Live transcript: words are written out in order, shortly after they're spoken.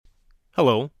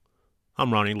Hello,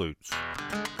 I'm Ronnie Lutz.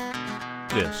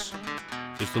 This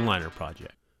is the Liner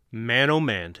Project. Man, oh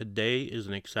man, today is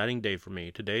an exciting day for me.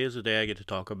 Today is the day I get to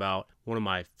talk about one of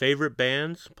my favorite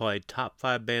bands, probably top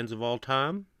 5 bands of all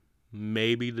time.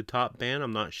 Maybe the top band,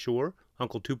 I'm not sure.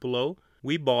 Uncle Tupelo.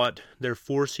 We bought their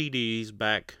 4 CDs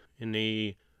back in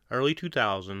the early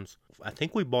 2000s. I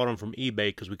think we bought them from eBay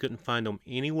because we couldn't find them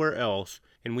anywhere else.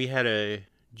 And we had a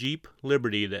Jeep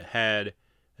Liberty that had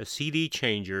a CD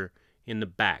changer in the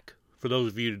back. For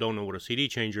those of you who don't know what a CD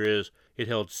changer is, it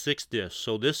held 6 discs.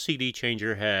 So this CD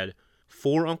changer had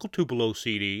 4 Uncle Tupelo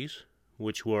CDs,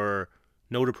 which were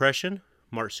No Depression,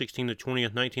 March 16th to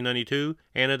 20th, 1992,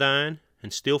 Anodyne,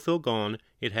 and Still Feel Gone.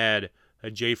 It had a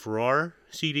Jay Farrar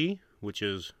CD, which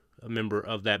is a member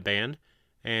of that band,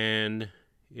 and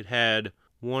it had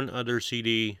one other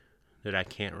CD that I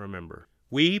can't remember.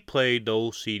 We played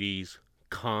those CDs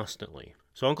constantly.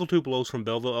 So Uncle Tupelo's from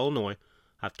Belleville, Illinois.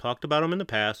 I've talked about them in the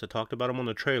past. I talked about them on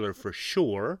the trailer for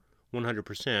sure,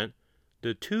 100%.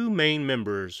 The 2 main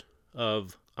members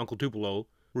of Uncle Tupelo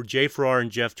were Jay Farrar and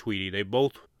Jeff Tweedy. They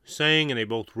both sang and they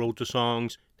both wrote the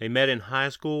songs. They met in high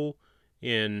school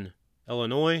in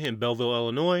Illinois, in Belleville,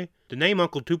 Illinois. The name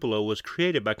Uncle Tupelo was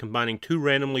created by combining 2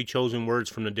 randomly chosen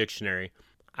words from the dictionary.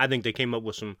 I think they came up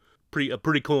with a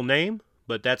pretty cool name,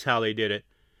 but that's how they did it.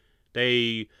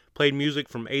 They played music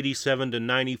from 87 to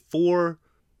 94.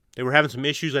 They were having some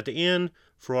issues at the end.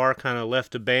 Farrar kind of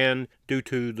left the band due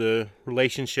to the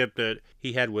relationship that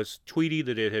he had with Tweedy,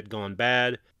 that it had gone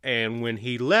bad. And when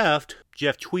he left,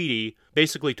 Jeff Tweedy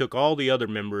basically took all the other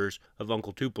members of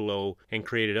Uncle Tupelo and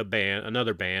created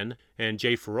another band. And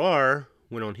Jay Farrar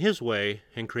went on his way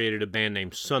and created a band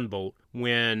named Sunbolt.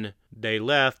 When they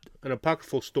left, an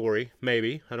apocryphal story,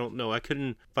 maybe, I don't know, I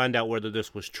couldn't find out whether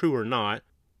this was true or not,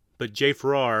 but Jay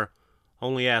Farrar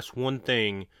only asked one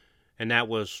thing, and that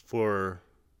was for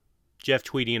Jeff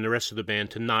Tweedy and the rest of the band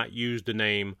to not use the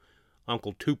name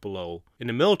Uncle Tupelo. In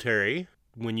the military,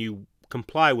 when you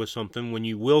comply with something, when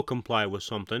you will comply with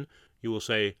something, you will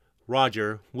say,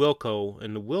 Roger, Wilco,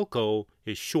 and the Wilco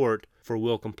is short for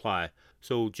will comply.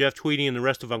 So Jeff Tweedy and the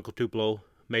rest of Uncle Tupelo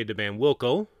made the band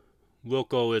Wilco.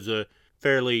 Wilco is a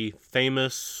fairly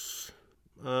famous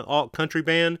alt-country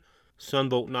band.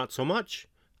 Sunbolt, not so much.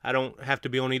 I don't have to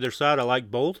be on either side. I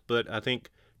like both, but I think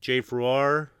Jay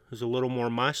Farrar is a little more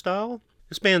my style.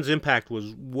 This band's impact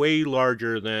was way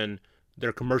larger than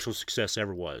their commercial success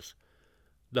ever was.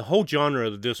 The whole genre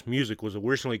of this music was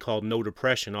originally called No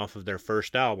Depression off of their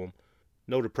first album.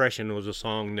 No Depression was a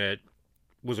song that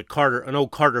was an old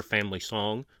Carter family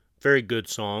song. Very good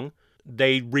song.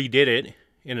 They redid it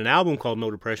in an album called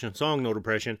No Depression, song No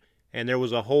Depression, and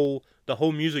the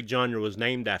whole music genre was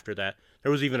named after that.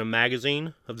 There was even a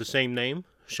magazine of the same name.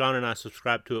 Sean and I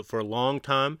subscribed to it for a long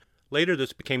time. Later,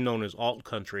 this became known as alt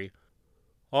country.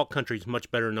 Alt country is much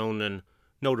better known than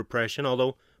No Depression,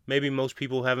 although maybe most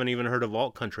people haven't even heard of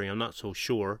alt country. I'm not so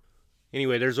sure.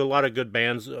 Anyway, there's a lot of good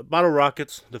bands. Bottle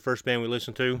Rockets, the first band we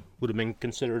listened to, would have been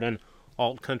considered an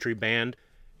alt country band.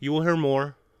 You will hear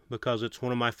more because it's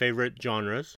one of my favorite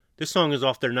genres. This song is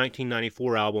off their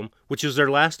 1994 album, which is their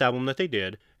last album that they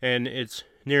did, and it's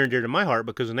near and dear to my heart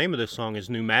because the name of this song is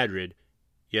New Madrid.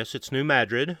 Yes, it's New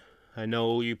Madrid. I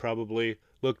know you probably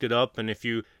looked it up, and if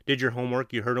you did your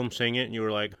homework, you heard them sing it, and you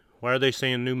were like, why are they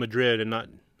saying New Madrid and not,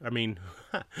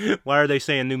 why are they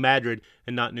saying New Madrid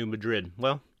and not New Madrid?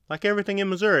 Well, like everything in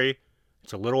Missouri,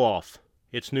 it's a little off.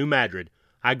 It's New Madrid.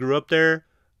 I grew up there.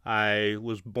 I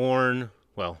was born,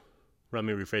 well, let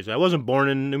me rephrase it. I wasn't born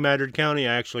in New Madrid County.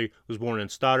 I actually was born in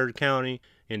Stoddard County,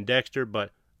 in Dexter,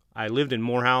 but I lived in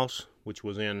Morehouse, which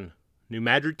was in New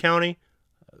Madrid County.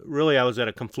 Really, I was at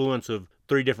a confluence of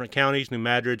 3 different counties, New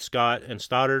Madrid, Scott, and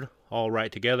Stoddard, all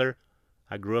right together.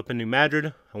 I grew up in New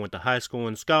Madrid. I went to high school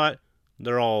in Scott.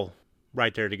 They're all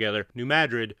right there together. New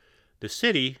Madrid, the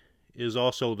city, is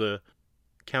also the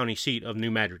county seat of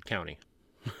New Madrid County.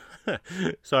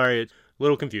 Sorry, it's a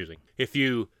little confusing. If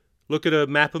you look at a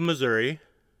map of Missouri,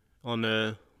 on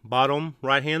the bottom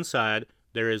right-hand side,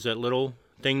 there is that little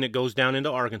thing that goes down into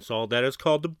Arkansas. That is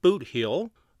called the Boot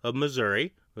Hill of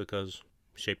Missouri, because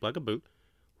shaped like a boot.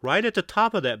 Right at the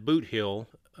top of that boot hill,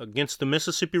 against the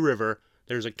Mississippi River,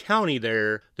 there's a county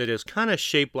there that is kind of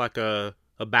shaped like a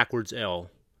backwards L.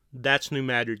 That's New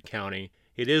Madrid County.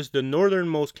 It is the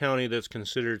northernmost county that's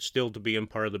considered still to be in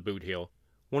part of the boot hill.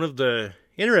 One of the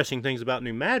interesting things about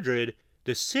New Madrid,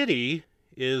 the city,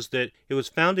 is that it was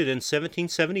founded in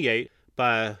 1778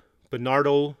 by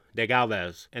Bernardo de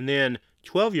Galvez. And then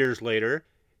 12 years later,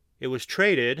 it was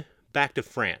traded back to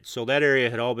France. So that area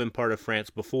had all been part of France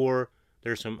before.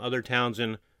 There's some other towns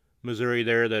in Missouri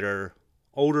there that are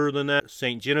older than that.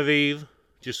 St. Genevieve,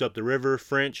 just up the river,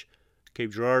 French.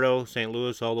 Cape Girardeau, St.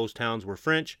 Louis, all those towns were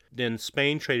French. Then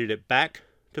Spain traded it back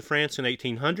to France in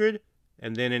 1800.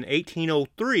 And then in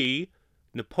 1803,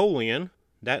 Napoleon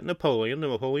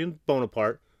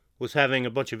Bonaparte, was having a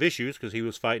bunch of issues because he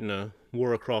was fighting a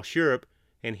war across Europe.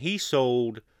 And he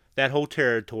sold that whole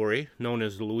territory, known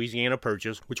as the Louisiana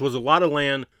Purchase, which was a lot of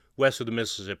land west of the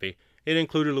Mississippi. It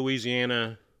included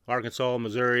Louisiana, Arkansas,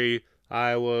 Missouri,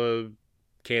 Iowa,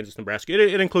 Kansas, Nebraska.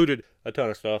 It included a ton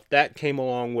of stuff. That came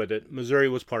along with it. Missouri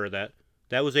was part of that.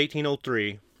 That was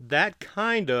 1803. That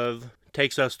kind of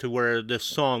takes us to where this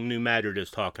song New Madrid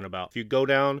is talking about. If you go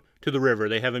down to the river,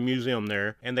 they have a museum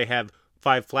there, and they have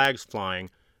 5 flags flying,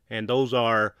 and those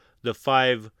are the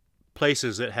 5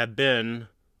 places that have been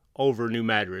over New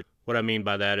Madrid. What I mean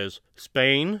by that is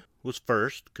Spain was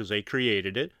first, because they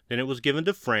created it. Then it was given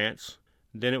to France.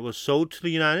 Then it was sold to the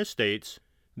United States.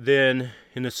 Then,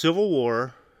 in the Civil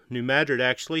War, New Madrid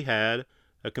actually had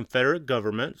a Confederate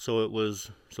government, so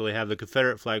they have the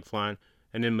Confederate flag flying,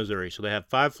 and in Missouri. So they have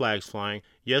 5 flags flying.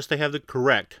 Yes, they have the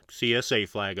correct CSA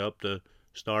flag up, the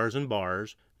stars and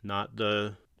bars, not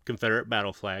the Confederate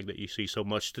battle flag that you see so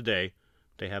much today.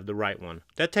 They have the right one.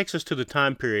 That takes us to the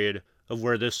time period of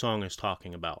where this song is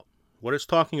talking about. What it's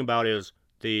talking about is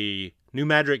the New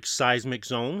Madrid seismic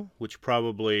zone, which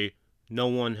probably no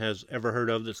one has ever heard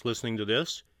of that's listening to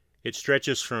this. It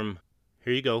stretches from,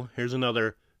 here you go, here's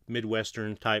another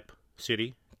Midwestern type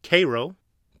city, Cairo,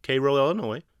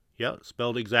 Illinois. Yeah,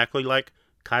 spelled exactly like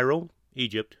Cairo,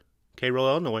 Egypt, Cairo,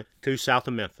 Illinois, to south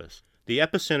of Memphis. The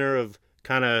epicenter of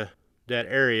kind of that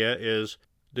area is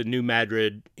the New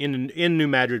Madrid, in New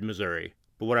Madrid, Missouri.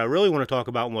 But what I really want to talk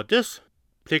about and what this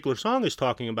particular song is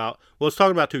talking about, well, it's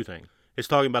talking about 2 things. It's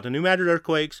talking about the New Madrid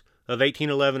earthquakes of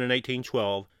 1811 and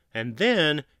 1812, and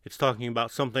then it's talking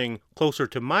about something closer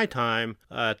to my time,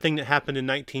 a thing that happened in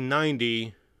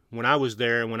 1990 when I was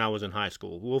there and when I was in high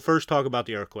school. We'll first talk about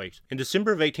the earthquakes. In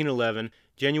December of 1811,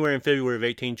 January and February of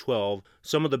 1812,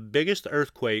 some of the biggest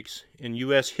earthquakes in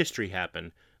U.S. history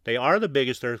happened. They are the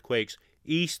biggest earthquakes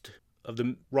east of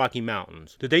the Rocky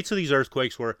Mountains. The dates of these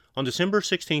earthquakes were on December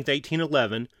 16th,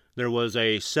 1811, there was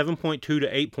a 7.2 to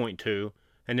 8.2,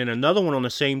 and then another one on the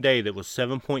same day that was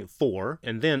 7.4,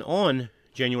 and then on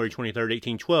January 23rd,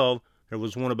 1812, there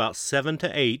was one about 7 to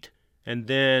 8, and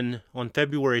then on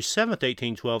February 7th,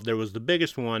 1812, there was the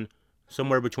biggest one,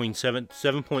 somewhere between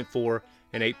 7.4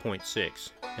 and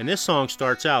 8.6. And this song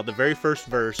starts out, the very first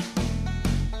verse,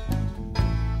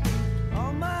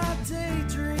 All my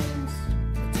daydreams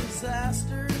are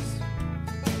disasters.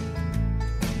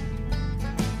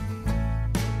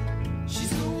 She's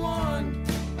the one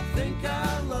I think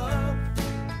I love.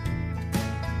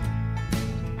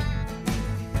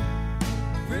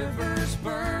 Rivers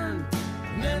burn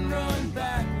and then run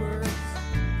backwards.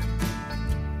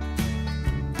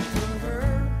 For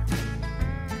her,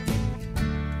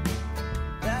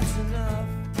 that's enough.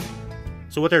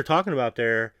 So what they're talking about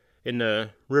there in the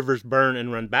rivers burn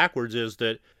and run backwards is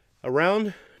that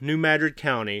around New Madrid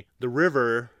County, the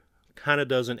river kind of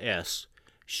does an S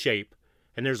shape.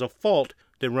 And there's a fault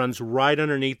that runs right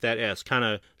underneath that S, kind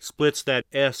of splits that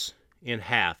S in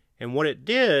half. And what it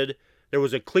did, there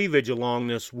was a cleavage along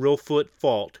this real foot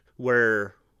fault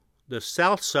where the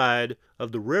south side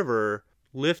of the river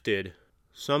lifted,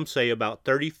 some say about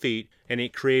 30 feet, and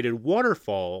it created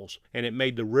waterfalls, and it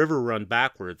made the river run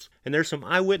backwards. And there's some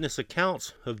eyewitness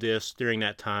accounts of this during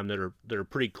that time that are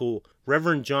pretty cool.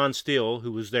 Reverend John Steele,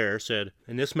 who was there, said,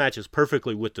 and this matches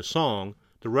perfectly with the song,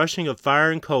 the rushing of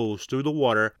fire and coals through the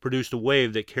water produced a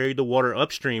wave that carried the water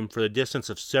upstream for the distance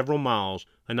of several miles.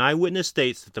 An eyewitness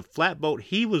states that the flatboat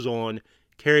he was on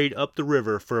carried up the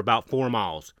river for about 4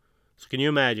 miles. So can you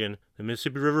imagine, the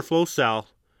Mississippi River flows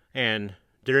south, and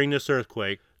during this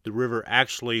earthquake, the river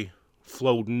actually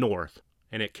flowed north,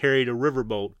 and it carried a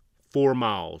riverboat 4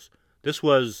 miles. This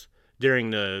was during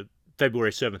the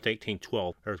February 7th,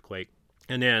 1812 earthquake.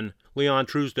 And then Leon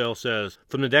Truesdell says,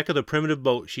 from the deck of the primitive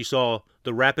boat, she saw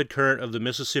the rapid current of the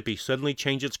Mississippi suddenly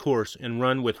change its course and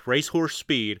run with racehorse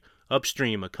speed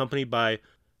upstream, accompanied by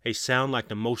a sound like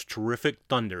the most terrific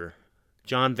thunder.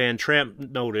 John Van Tramp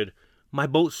noted, my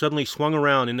boat suddenly swung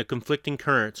around in the conflicting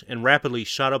currents and rapidly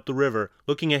shot up the river.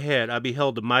 Looking ahead, I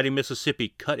beheld the mighty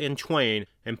Mississippi cut in twain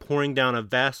and pouring down a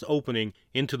vast opening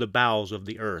into the bowels of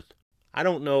the earth. I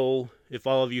don't know if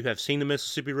all of you have seen the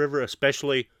Mississippi River,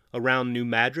 especially around New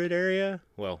Madrid area.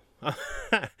 Well,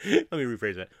 let me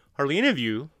rephrase that. Hardly any of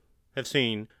you have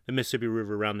seen the Mississippi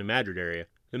River around New Madrid area.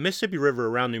 The Mississippi River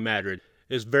around New Madrid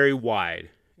is very wide,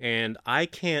 and I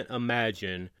can't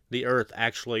imagine the earth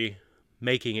actually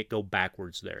making it go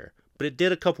backwards there. But it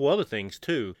did a couple other things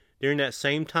too. during that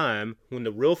same time, when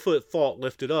the Reelfoot Fault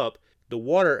lifted up, the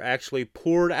water actually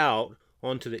poured out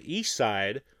onto the east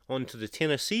side, onto the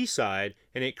Tennessee side,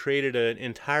 and it created an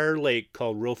entire lake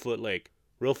called Reelfoot Lake.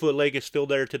 Reelfoot Lake is still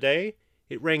there today.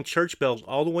 It rang church bells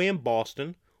all the way in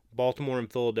Boston, Baltimore,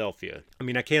 and Philadelphia. I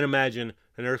mean, I can't imagine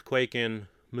an earthquake in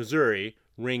Missouri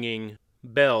ringing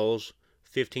bells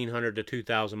 1,500 to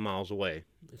 2,000 miles away.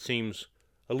 It seems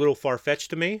a little far-fetched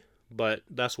to me, but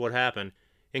that's what happened.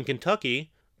 In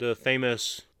Kentucky, the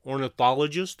famous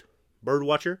ornithologist,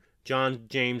 birdwatcher, John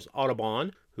James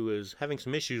Audubon, who is having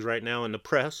some issues right now in the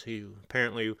press. He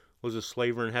apparently was a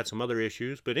slaver and had some other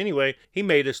issues. But anyway, he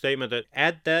made a statement that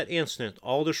at that instant,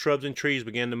 all the shrubs and trees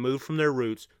began to move from their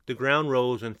roots. The ground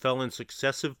rose and fell in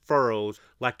successive furrows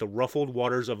like the ruffled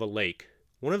waters of a lake.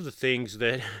 One of the things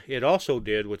that it also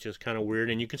did, which is kind of weird,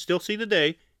 and you can still see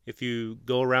today if you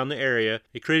go around the area,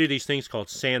 it created these things called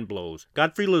sand blows.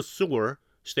 Godfrey Lesueur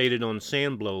stated on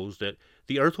sand blows that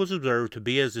the earth was observed to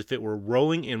be as if it were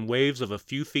rolling in waves of a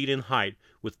few feet in height,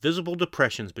 with visible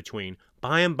depressions between.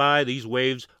 By and by, these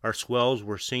waves or swells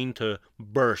were seen to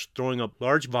burst, throwing up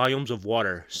large volumes of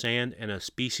water, sand, and a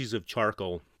species of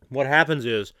charcoal. What happens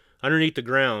is, underneath the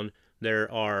ground,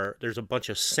 there's a bunch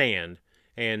of sand,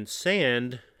 and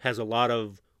sand has a lot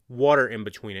of water in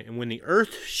between it. And when the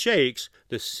earth shakes,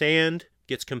 the sand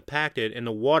gets compacted and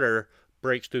the water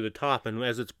breaks through the top. And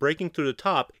as it's breaking through the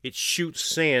top, it shoots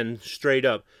sand straight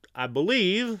up. I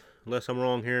believe, unless I'm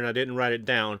wrong here and I didn't write it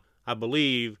down, I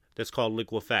believe that's called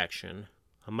liquefaction.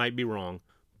 I might be wrong.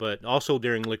 But also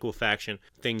during liquefaction,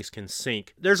 things can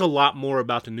sink. There's a lot more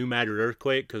about the New Madrid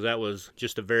earthquake because that was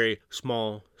just a very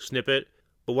small snippet.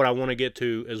 But what I want to get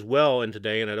to as well in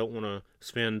today, and I don't want to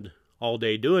spend all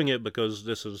day doing it because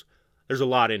there's a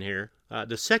lot in here.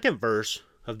 The second verse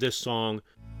of this song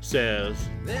says,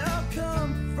 They all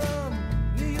come from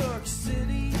New York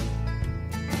City,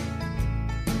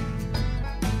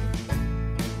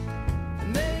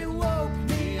 and they woke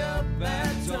me up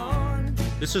at dawn.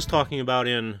 This is talking about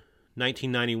in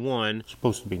 1991,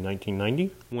 supposed to be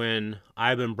 1990, when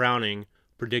Ivan Browning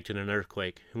predicted an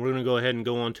earthquake. And we're going to go ahead and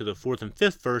go on to the fourth and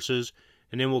fifth verses,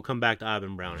 and then we'll come back to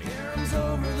Ivan Browning. Caroms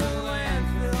over the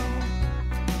landfill,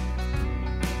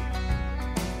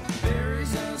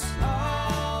 buries us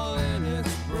all in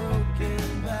its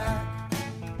broken back.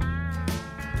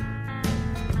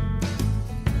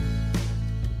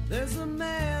 There's a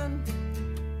man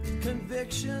with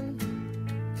conviction,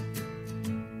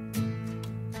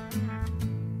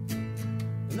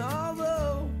 and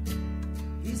although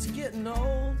he's getting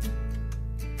old,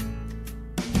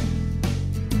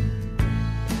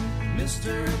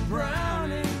 Mr.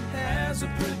 Browning has a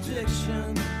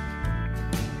prediction.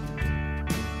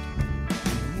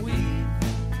 We've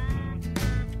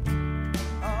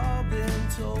all been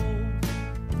told.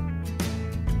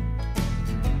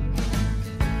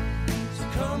 So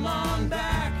come on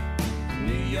back,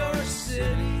 New York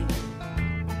City.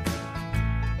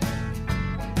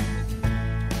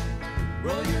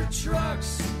 Roll your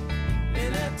trucks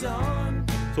in at dawn.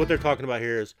 So what they're talking about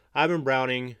here is Ivan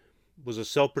Browning was a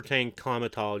self-proclaimed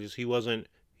climatologist.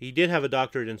 He did have a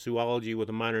doctorate in zoology with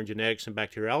a minor in genetics and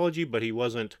bacteriology, but he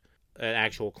wasn't an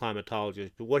actual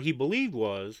climatologist. But what he believed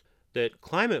was that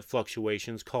climate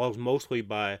fluctuations caused mostly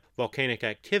by volcanic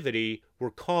activity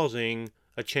were causing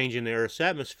a change in the Earth's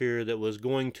atmosphere that was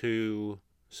going to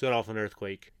set off an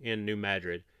earthquake in New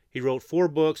Madrid. He wrote 4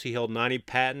 books. He held 90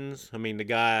 patents. I mean, the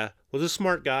guy was a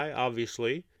smart guy,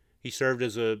 obviously. He served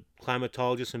as a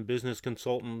climatologist and business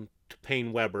consultant to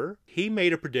Payne Weber. He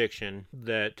made a prediction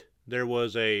that there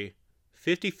was a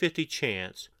 50-50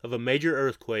 chance of a major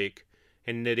earthquake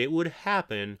and that it would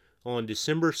happen on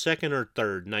December 2nd or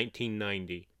 3rd,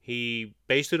 1990. He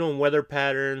based it on weather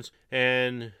patterns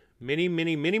and many,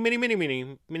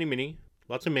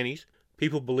 lots of minis.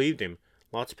 People believed him.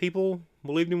 Lots of people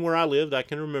believed him where I lived. I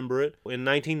can remember it. In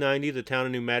 1990, the town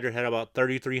of New Madrid had about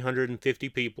 3,350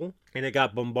 people, and it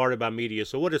got bombarded by media.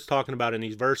 So what it's talking about in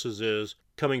these verses is,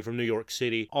 coming from New York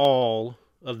City, all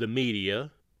of the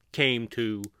media came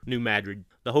to New Madrid.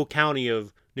 The whole county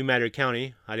of New Madrid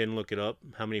County, I didn't look it up,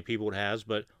 how many people it has,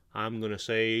 but I'm going to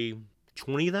say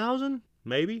 20,000,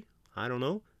 maybe? I don't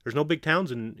know. There's no big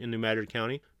towns in New Madrid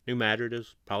County. New Madrid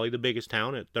is probably the biggest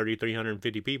town at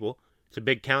 3,350 people. It's a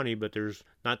big county, but there's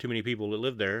not too many people that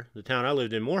live there. The town I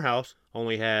lived in, Morehouse,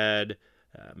 only had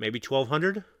maybe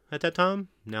 1,200 at that time.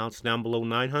 Now it's down below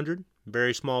 900.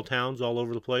 Very small towns all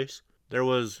over the place. There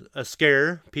was a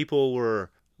scare. People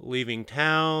were leaving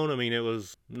town. I mean, it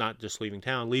was not just leaving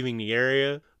town, leaving the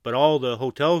area. But all the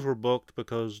hotels were booked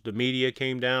because the media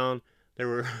came down. There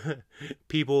were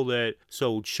people that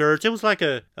sold shirts. It was like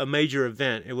a major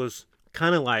event. It was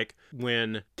Kind of like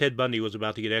when Ted Bundy was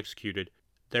about to get executed,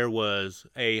 there was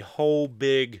a whole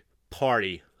big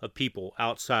party of people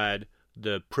outside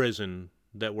the prison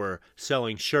that were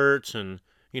selling shirts and,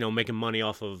 making money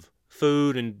off of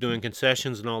food and doing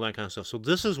concessions and all that kind of stuff. So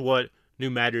this is what New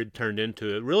Madrid turned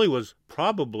into. It really was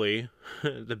probably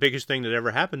the biggest thing that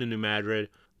ever happened in New Madrid,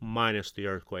 minus the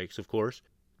earthquakes, of course.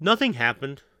 Nothing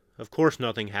happened. Of course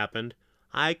nothing happened.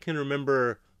 I can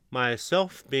remember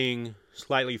myself being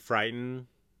slightly frightened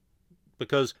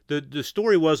because the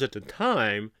story was at the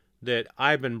time that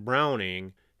Ivan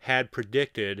Browning had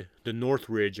predicted the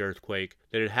Northridge earthquake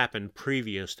that had happened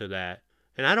previous to that.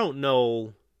 And I don't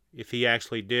know if he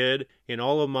actually did. In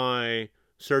all of my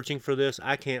searching for this,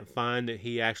 I can't find that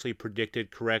he actually predicted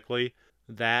correctly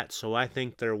that. So I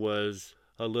think there was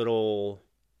a little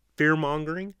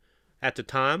fear-mongering at the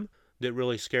time that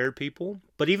really scared people.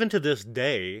 But even to this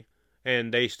day,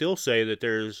 and they still say that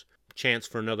there's chance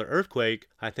for another earthquake,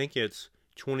 I think it's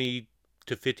 20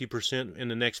 to 50% in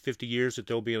the next 50 years that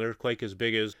there'll be an earthquake as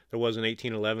big as there was in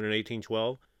 1811 and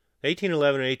 1812. The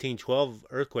 1811 and 1812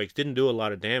 earthquakes didn't do a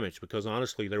lot of damage because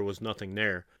honestly there was nothing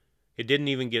there. It didn't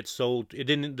even get sold.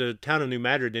 The town of New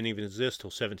Madrid didn't even exist till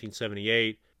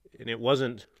 1778, and it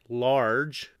wasn't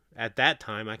large at that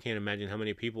time. I can't imagine how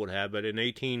many people it had, but in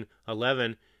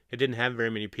 1811 it didn't have very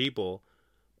many people.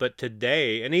 But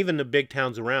today, and even the big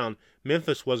towns around,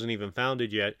 Memphis wasn't even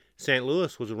founded yet. St.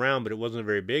 Louis was around, but it wasn't a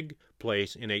very big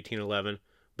place in 1811.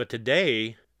 But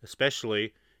today,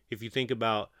 especially, if you think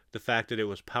about the fact that it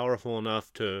was powerful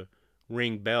enough to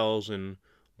ring bells in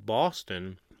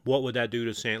Boston, what would that do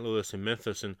to St. Louis and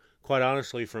Memphis? And quite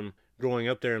honestly, from growing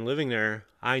up there and living there,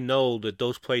 I know that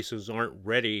those places aren't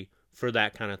ready for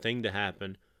that kind of thing to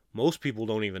happen. Most people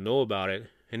don't even know about it.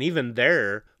 And even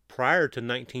there, prior to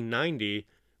 1990,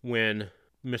 when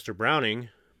Mr. Browning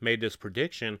made this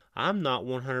prediction, I'm not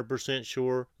 100%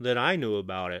 sure that I knew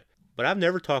about it. But I've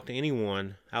never talked to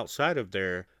anyone outside of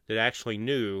there that actually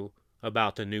knew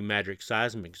about the New Madrid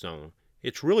seismic zone.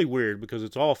 It's really weird because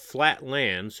it's all flat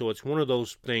land, so it's one of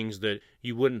those things that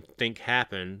you wouldn't think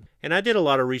happened. And I did a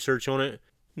lot of research on it,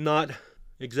 not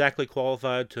exactly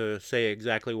qualified to say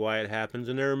exactly why it happens.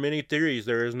 And there are many theories.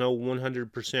 There is no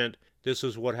 100% this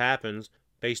is what happens,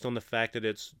 based on the fact that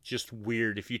it's just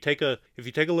weird. If you take a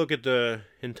look at the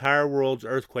entire world's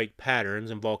earthquake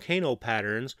patterns and volcano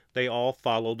patterns, they all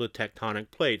follow the tectonic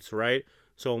plates, right?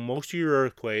 So most of your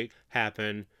earthquakes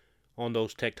happen on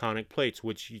those tectonic plates,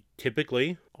 which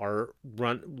typically are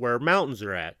run where mountains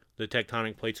are at. The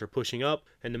tectonic plates are pushing up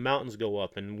and the mountains go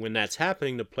up, and when that's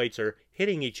happening, the plates are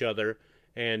hitting each other,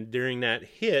 and during that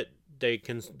hit, there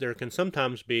can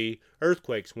sometimes be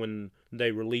earthquakes when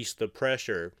they release the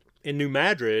pressure. In New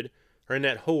Madrid, or in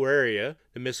that whole area,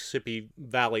 the Mississippi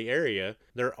Valley area,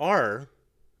 there are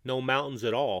no mountains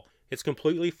at all. It's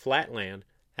completely flat land.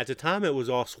 At the time it was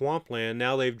all swampland.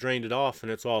 Now they've drained it off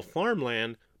and it's all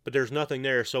farmland, but there's nothing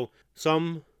there. So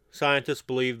some scientists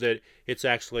believe that it's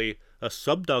actually a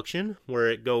subduction where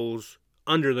it goes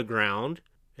under the ground,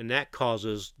 and that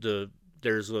causes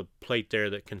there's a plate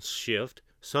there that can shift.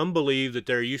 Some believe that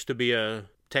there used to be a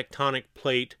tectonic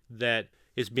plate that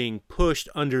is being pushed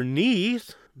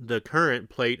underneath the current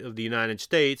plate of the United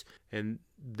States, and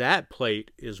that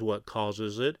plate is what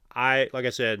causes it. Like I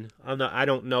said, I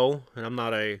don't know, and I'm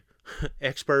not a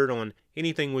expert on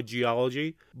anything with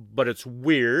geology, but it's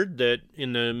weird that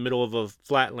in the middle of a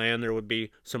flat land there would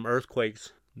be some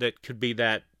earthquakes that could be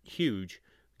that huge,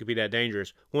 could be that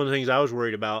dangerous. One of the things I was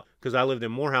worried about, because I lived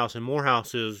in Morehouse, and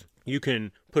Morehouse is, you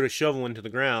can put a shovel into the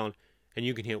ground and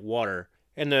you can hit water.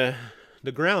 And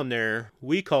the ground there,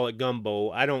 we call it gumbo.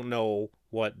 I don't know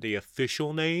what the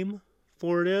official name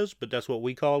for it is, but that's what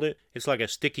we called it. It's like a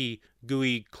sticky,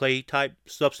 gooey clay type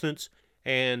substance.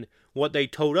 And what they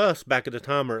told us back at the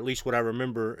time, or at least what I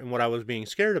remember and what I was being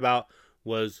scared about,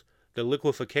 was the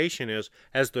liquefaction is,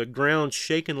 as the ground's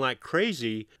shaking like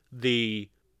crazy, the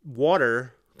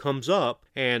water comes up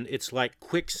and it's like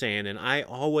quicksand. And I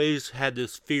always had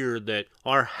this fear that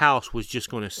our house was just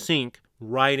going to sink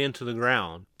right into the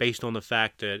ground based on the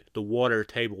fact that the water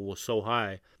table was so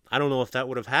high. I don't know if that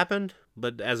would have happened,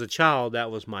 but as a child,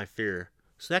 that was my fear.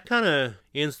 So that kind of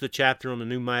ends the chapter on the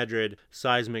New Madrid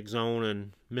seismic zone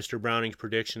and Mr. Browning's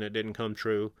prediction that didn't come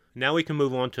true. Now we can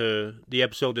move on to the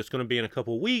episode that's going to be in a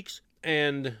couple of weeks.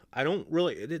 And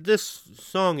this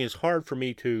song is hard for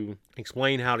me to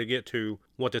explain how to get to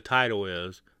what the title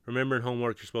is. Remember in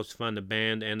homework you're supposed to find the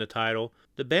band and the title.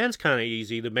 The band's kind of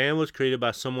easy. The band was created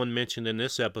by someone mentioned in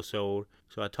this episode,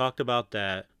 so I talked about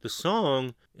that. The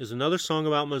song is another song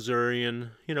about Missouri, and,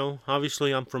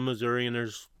 obviously I'm from Missouri, and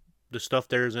the stuff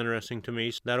there is interesting to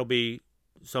me. So that'll be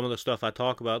some of the stuff I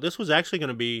talk about. This was actually going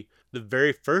to be the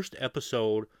very first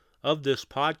episode of this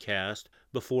podcast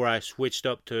before I switched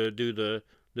up to do the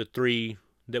three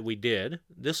that we did.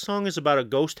 This song is about a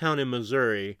ghost town in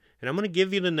Missouri, and I'm going to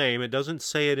give you the name. It doesn't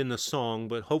say it in the song,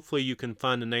 but hopefully you can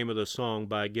find the name of the song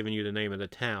by giving you the name of the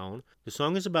town. The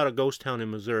song is about a ghost town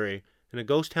in Missouri, and the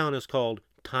ghost town is called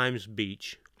Times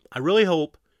Beach. I really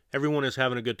hope everyone is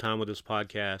having a good time with this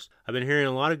podcast. I've been hearing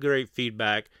a lot of great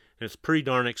feedback, and it's pretty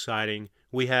darn exciting.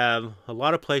 We have a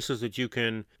lot of places that you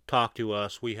can talk to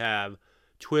us. We have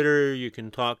Twitter. You can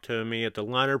talk to me at the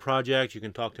Liner Project. You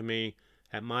can talk to me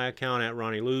at my account at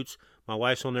Ronnie Lutz. My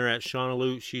wife's on there at Shauna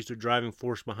Lutz. She's the driving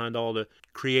force behind all the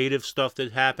creative stuff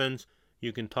that happens.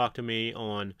 You can talk to me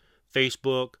on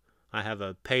Facebook. I have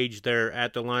a page there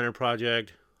at the Liner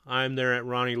Project. I'm there at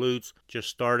Ronnie Lutz. Just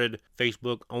started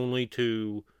Facebook only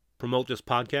to promote this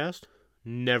podcast.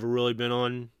 Never really been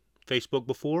on Facebook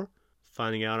before.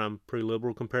 Finding out I'm pretty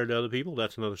liberal compared to other people,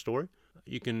 that's another story.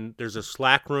 There's a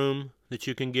Slack room that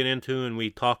you can get into, and we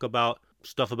talk about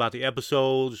stuff about the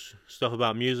episodes, stuff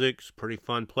about music. It's a pretty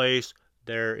fun place.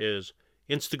 There is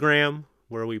Instagram,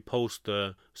 where we post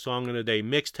the Song of the Day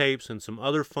mixtapes and some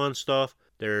other fun stuff.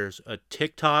 There's a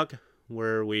TikTok,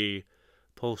 where we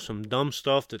post some dumb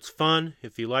stuff that's fun,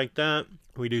 if you like that.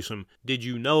 We do some Did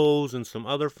You Knows and some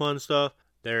other fun stuff.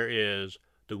 There is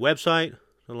the website,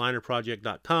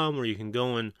 thelinerproject.com, where you can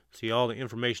go and see all the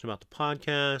information about the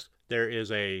podcast. There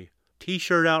is a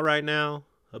t-shirt out right now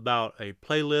about a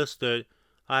playlist that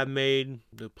I've made.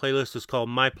 The playlist is called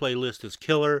My Playlist is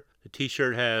Killer. The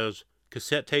t-shirt has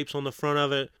cassette tapes on the front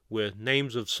of it with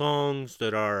names of songs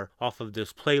that are off of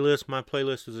this playlist. My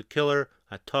Playlist is a Killer.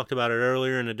 I talked about it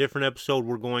earlier in a different episode.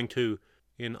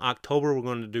 In October, we're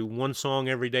going to do one song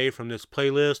every day from this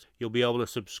playlist. You'll be able to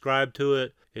subscribe to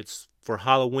it. It's for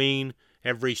Halloween.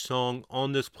 Every song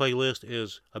on this playlist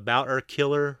is about our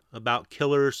killer, about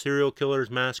killers, serial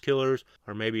killers, mass killers,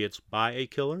 or maybe it's by a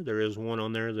killer. There is one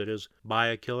on there that is by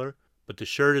a killer. But the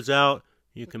shirt is out.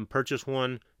 You can purchase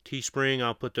one. Teespring,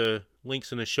 I'll put the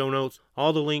links in the show notes.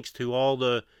 All the links to all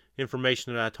the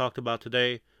information that I talked about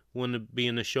today will be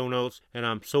in the show notes. And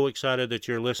I'm so excited that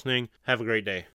you're listening. Have a great day.